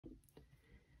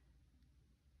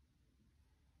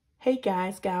Hey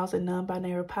guys, gals, and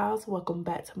non-binary pals, welcome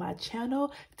back to my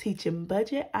channel, Teaching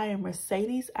Budget. I am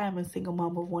Mercedes. I am a single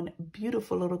mom of one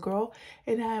beautiful little girl,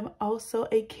 and I am also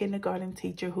a kindergarten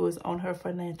teacher who is on her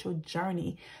financial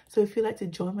journey. So if you'd like to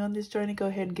join me on this journey, go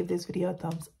ahead and give this video a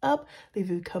thumbs up, leave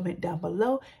a comment down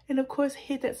below, and of course,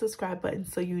 hit that subscribe button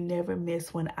so you never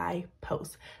miss when I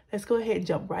post. Let's go ahead and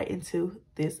jump right into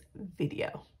this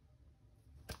video.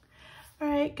 All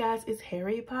right, guys, it's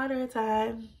Harry Potter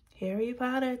time. Harry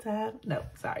Potter time. No,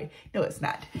 sorry. No, it's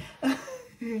not.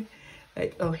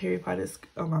 Harry Potter's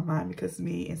on my mind because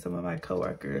me and some of my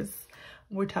coworkers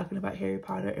were talking about Harry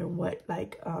Potter and what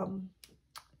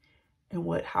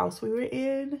house we were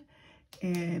in.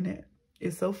 And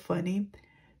it's so funny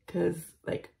because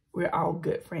we're all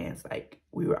good friends.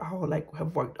 We were all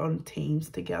have worked on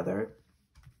teams together,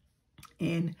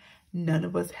 and none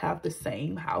of us have the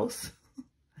same house.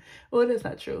 Well, that's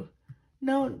not true.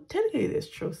 No, technically it is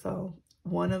true. So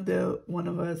one of them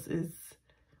is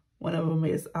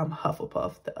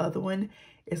Hufflepuff. The other one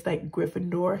is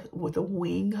Gryffindor with a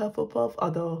wing Hufflepuff.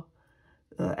 Although,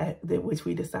 which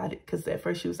we decided, because at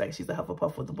first she was she's a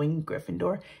Hufflepuff with a wing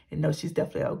Gryffindor, and no, she's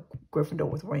definitely a Gryffindor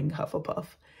with a wing Hufflepuff.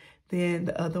 Then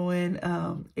the other one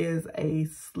is a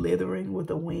Slytherin with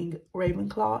a wing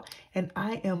Ravenclaw, and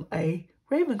I am a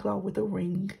Ravenclaw with a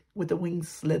wing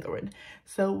Slytherin.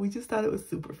 So we just thought it was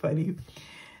super funny.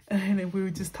 And then we were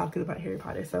just talking about Harry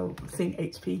Potter. So seeing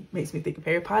HP makes me think of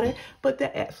Harry Potter, but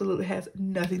that absolutely has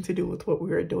nothing to do with what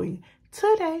we are doing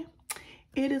today.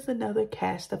 It is another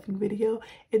cash stuffing video,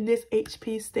 and this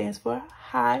HP stands for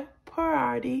high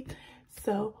priority.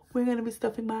 So we're going to be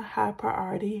stuffing my high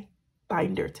priority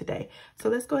binder today. So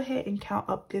let's go ahead and count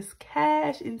up this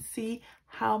cash and see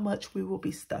how much we will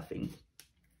be stuffing.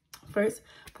 First,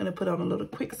 I'm going to put on a little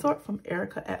quick sort from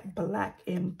Erica at Black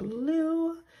and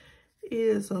Blue. It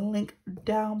is a link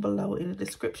down below in the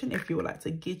description if you would like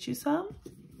to get you some.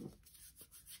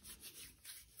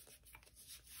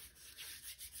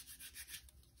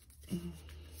 And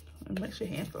make sure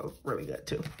your hand feels really good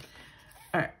too.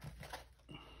 All right.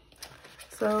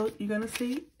 So you're going to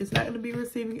see it's not going to be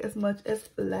receiving as much as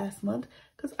last month,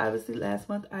 because obviously last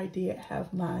month I did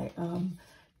have my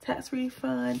tax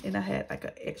refund, and I had an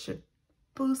extra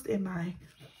boost in my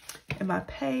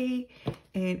pay.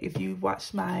 And if you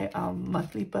watched my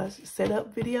monthly bus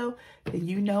setup video, then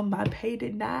you know my pay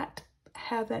did not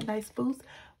have that nice boost.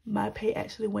 My pay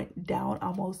actually went down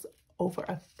almost over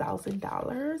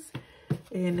 $1,000,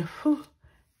 and whew,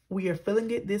 we are feeling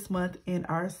it this month in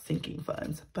our sinking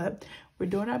funds, but we're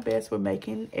doing our best. We're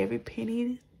making every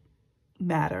penny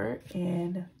matter,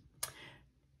 and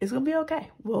it's gonna be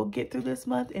okay. We'll get through this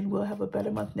month, and we'll have a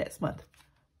better month next month.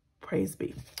 Praise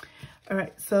be. All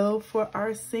right, so for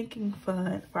our sinking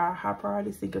fund, for our high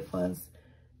priority sinking funds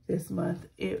this month,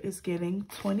 it is getting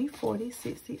 20, 40,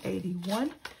 60,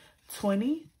 81,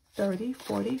 20, 30,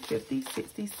 40, 50,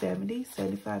 60, 70,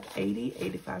 75, 80,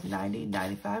 85, 90,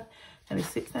 95,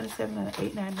 96, 97,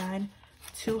 98, 99,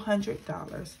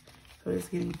 $200. So it's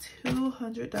getting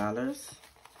 $200.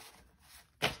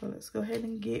 So let's go ahead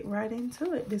and get right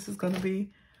into it. This is going to be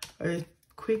a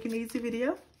quick and easy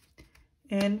video,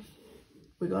 and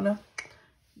we're going to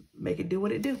make it do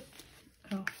what it do.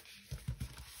 Oh.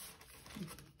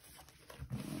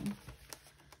 I'm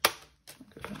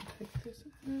going to take this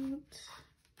out.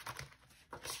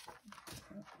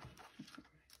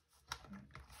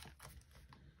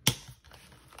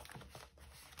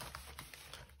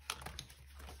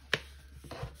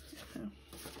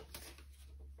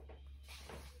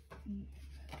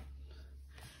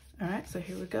 All right, so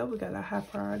here we go. We got our high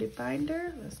priority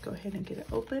binder. Let's go ahead and get it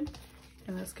open,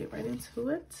 and let's get right into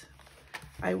it.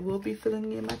 I will be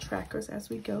filling in my trackers as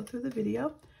we go through the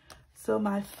video. So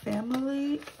my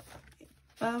family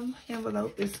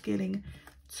envelope is getting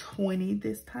 20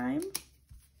 this time.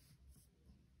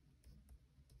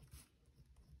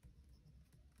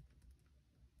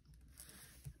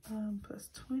 Plus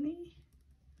 20.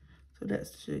 So that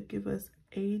should give us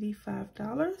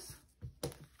 $85.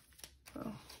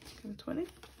 So give it 20. Here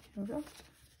we go.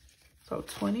 So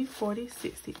 20, 40,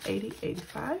 60, 80,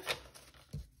 85.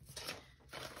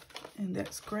 And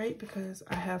that's great because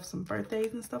I have some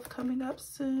birthdays and stuff coming up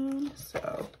soon.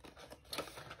 So,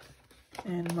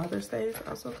 and Mother's Day is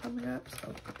also coming up.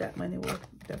 So that money will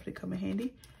definitely come in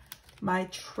handy. My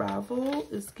travel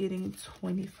is getting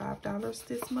 $25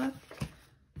 this month.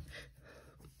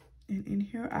 And in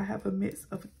here, I have a mix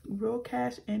of real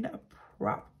cash and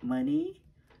prop money.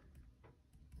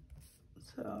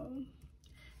 So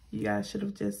you guys should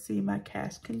have just seen my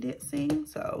cash condensing.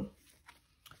 So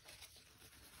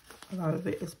a lot of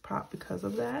it is prop because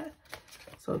of that.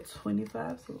 So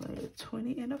 25, so we're gonna get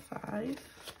 20 and a 5.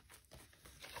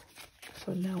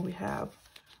 So now we have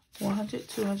 100,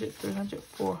 200, 300,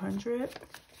 400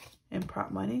 in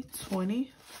prop money.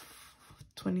 20,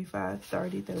 25,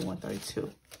 30, 31,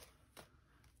 32.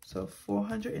 So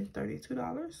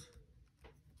 $432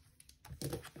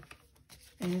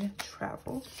 in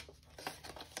travel.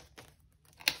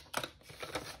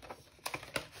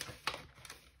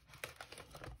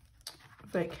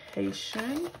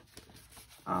 Vacation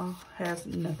has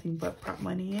nothing but prop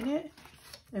money in it.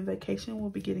 And vacation will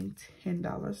be getting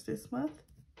 $10 this month.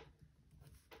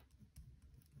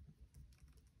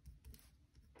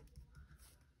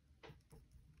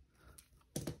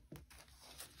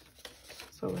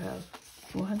 So we have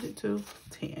 100 to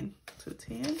 10 to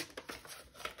 10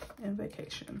 and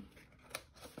vacation.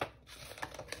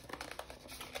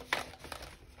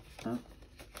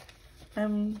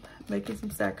 I'm making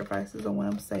some sacrifices on what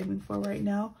I'm saving for right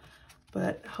now,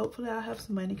 but hopefully I'll have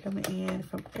some money coming in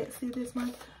from Etsy this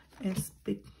month, and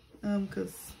speak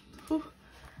because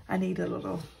I need a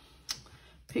little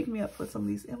pick me up for some of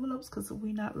these envelopes because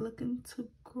we're not looking too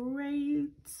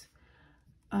great.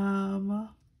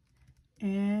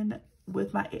 And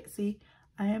with my Etsy,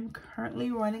 I am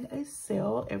currently running a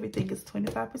sale. Everything is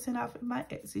 25% off in my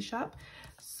Etsy shop.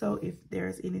 So if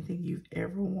there's anything you've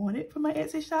ever wanted from my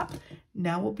Etsy shop,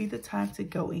 now will be the time to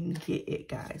go and get it,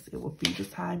 guys. It will be the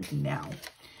time now.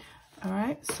 All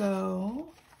right,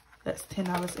 so that's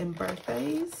 $10 in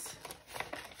birthdays.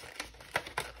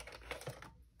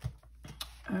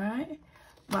 All right,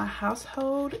 my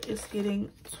household is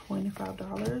getting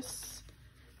 $25.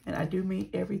 And I do mean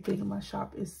everything in my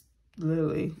shop is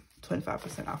literally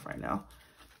 25% off right now.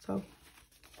 So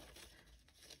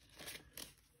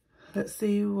let's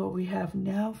see what we have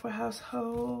now for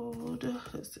household.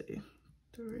 Let's see,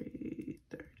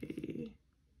 330,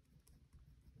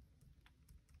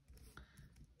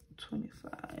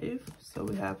 25. So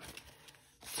we have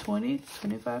 20,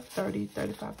 25, 30,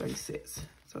 35, 36.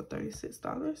 So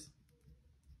 $36.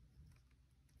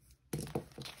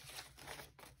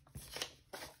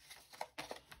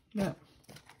 Yeah.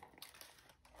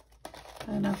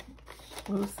 And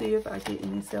we'll see if I get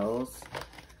any sales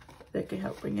that can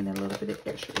help bring in a little bit of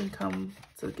extra income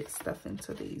to get stuff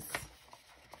into these.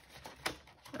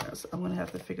 So I'm gonna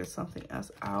have to figure something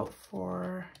else out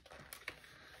for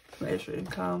some extra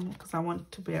income because I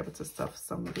want to be able to stuff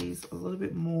some of these a little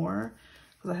bit more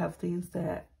because I have things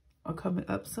that are coming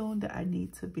up soon that I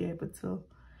need to be able to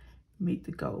meet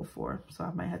the goal for. So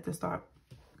I might have to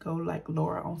go like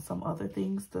lower on some other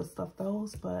things to stuff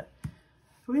those, but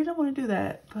I really don't want to do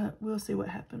that, but we'll see what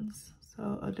happens.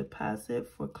 So a deposit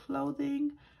for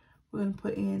clothing, we're going to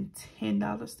put in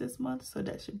 $10 this month, so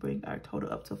that should bring our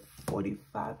total up to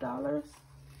 $45.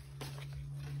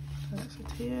 So that's a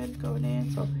 10 going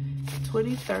in, so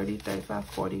 20, 30, 35,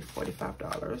 40,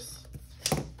 $45.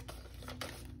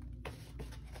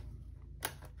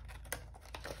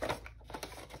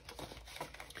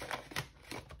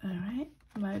 All right,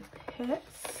 my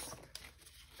pets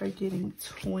are getting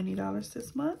 $20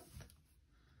 this month.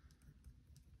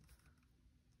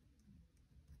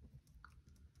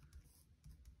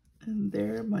 And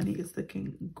their money is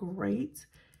looking great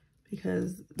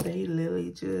because they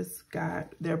literally just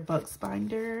got their Bucks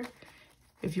binder.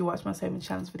 If you watch my Saving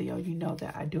Challenge video, you know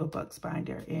that I do a Bucks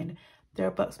binder, and their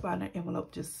Bucks binder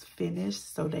envelope just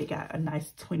finished. So they got a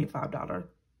nice $25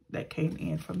 that came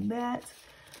in from that.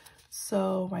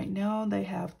 So right now they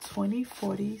have 20,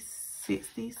 40,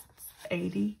 60,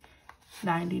 80,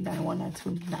 90, 91, 92,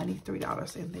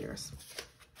 $93 in theirs.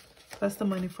 Plus the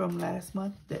money from last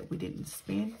month that we didn't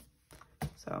spend.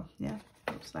 So yeah,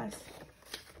 it was nice.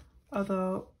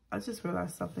 Although I just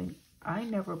realized something. I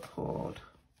never pulled,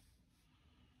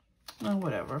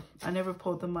 whatever. I never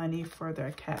pulled the money for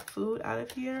their cat food out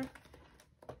of here.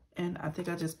 And I think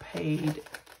I just paid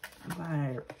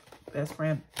my best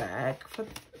friend back for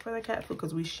the cat food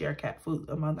because we share cat food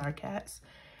among our cats.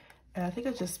 And I think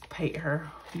I just paid her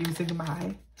using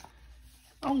my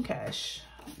own cash,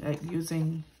 like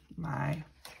using my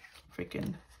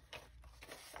freaking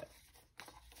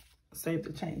save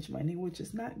the change money, which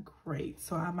is not great.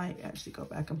 So I might actually go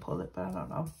back and pull it, but I don't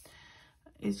know.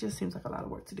 It just seems like a lot of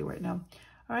work to do right now.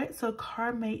 All right, so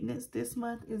car maintenance this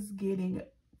month is getting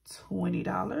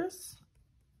 $20.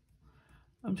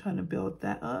 I'm trying to build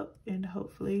that up, and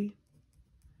hopefully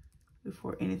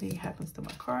before anything happens to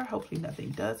my car, hopefully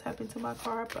nothing does happen to my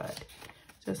car, but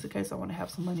just in case, I want to have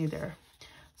some money there.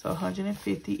 So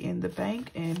 150 in the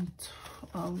bank, and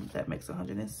that makes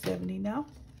 170 now.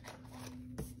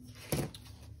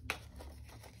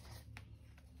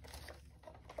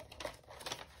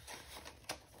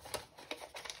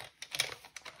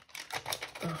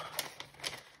 Ugh.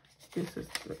 This is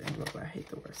the envelope I hate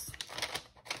the worst.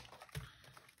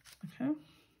 Okay.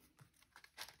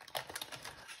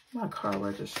 My car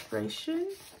registration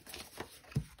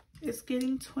is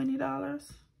getting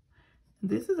 $20.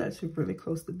 This is actually really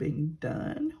close to being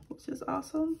done, which is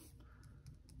awesome.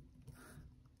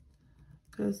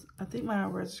 Because I think my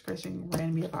registration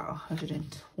ran me about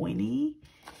 $120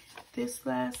 this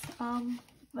last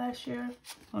year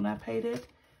when I paid it.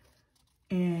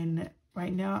 And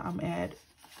right now I'm at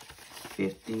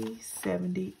 $50,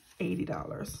 $70,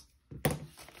 $80.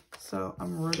 So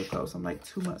I'm really close. I'm like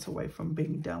 2 months away from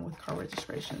being done with car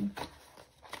registration.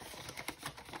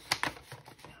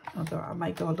 Although I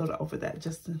might go a little over that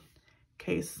just in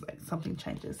case like something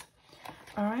changes.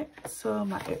 All right, so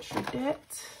my extra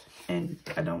debt, and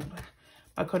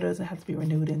my car doesn't have to be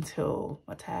renewed until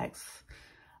my tax,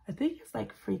 I think it's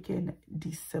like freaking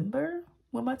December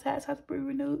when my tax has to be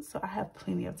renewed. So I have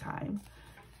plenty of time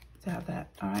to have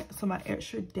that. All right, so my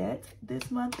extra debt this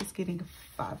month is getting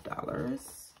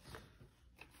 $5.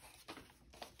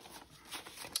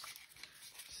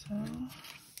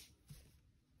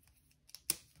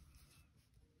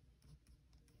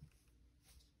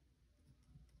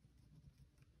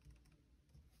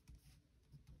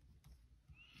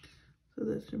 So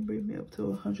that should bring me up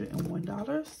to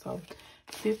 $101. So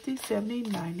 50, 70,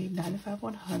 90, 95,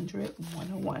 100,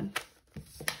 101.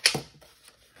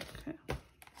 Okay.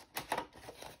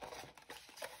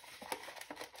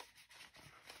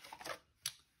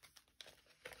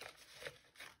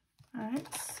 All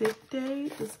right, sick day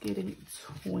is getting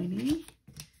 20.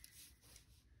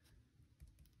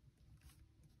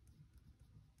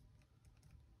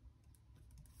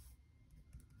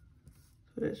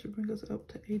 So that should bring us up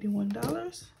to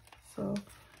 $81. So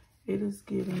it is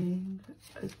getting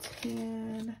a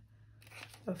 10,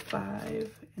 a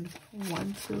 5, and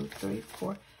 1, 2, 3,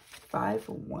 4, 5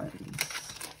 ones.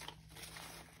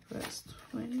 So that's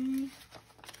 20.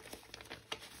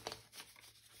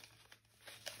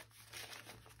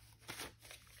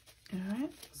 All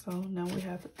right, so now we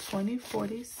have 20,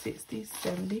 40, 60,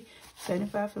 70,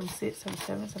 75, 76,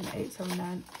 77, 78,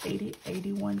 79, 80,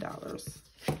 $81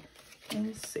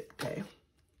 in sick day.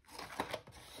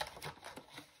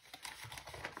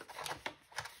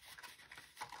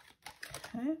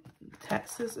 Okay,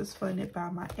 taxes is funded by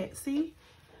my Etsy.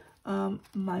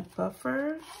 My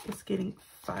buffer is getting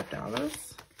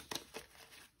 $5.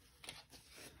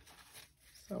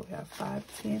 So we have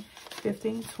 5, 10,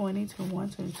 15, 20, 21,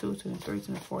 22, 23,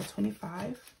 24,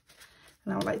 25.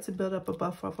 And I would like to build up a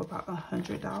buffer of about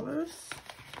 $100.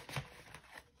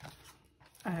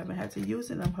 I haven't had to use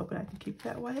it, and I'm hoping I can keep it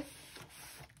that way.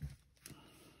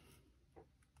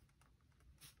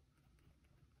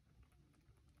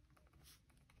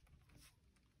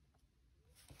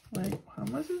 Wait, how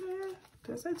much is there?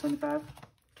 Did I say 25?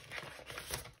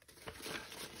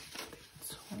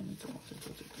 20,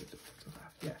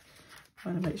 25, yeah. I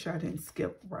want to make sure I didn't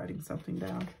skip writing something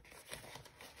down.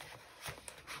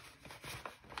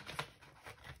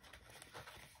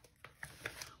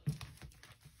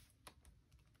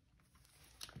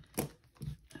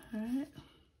 Alright.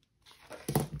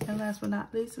 And last but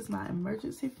not least is my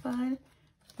emergency fund.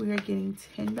 We are getting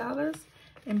 $10.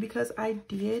 And because I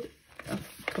did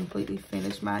completely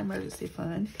finish my emergency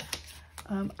fund,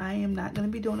 I am not going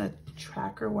to be doing a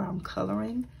tracker where I'm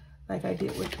coloring like I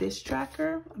did with this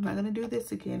tracker. I'm not going to do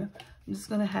this again. I'm just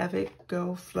going to have it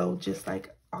go flow just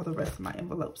like all the rest of my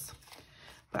envelopes.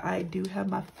 But I do have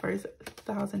my first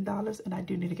 $1,000, and I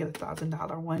do need to get a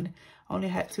 $1,000 one. I only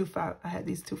had I had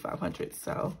these two 500s,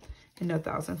 so and no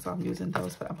 1,000, so I'm using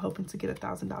those. But I'm hoping to get a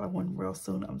 $1,000 one real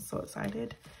soon. I'm so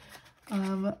excited.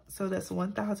 So that's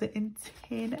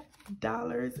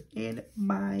 $1,010 in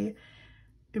my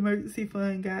emergency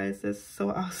fund, guys. That's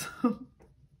so awesome.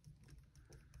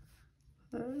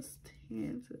 Plus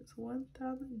 10, so it's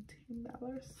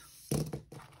 $1,010.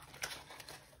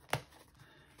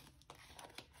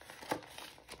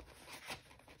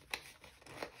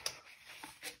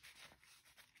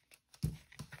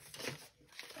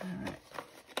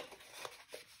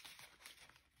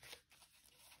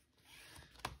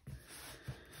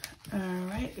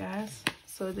 Alright guys,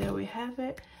 so there we have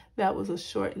it. That was a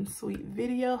short and sweet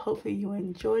video. Hopefully you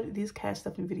enjoyed it. These cash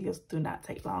stuffing videos do not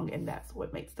take long, and that's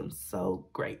what makes them so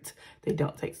great. They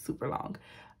don't take super long.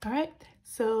 Alright,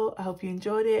 so I hope you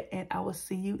enjoyed it, and I will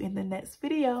see you in the next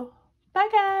video. Bye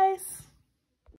guys!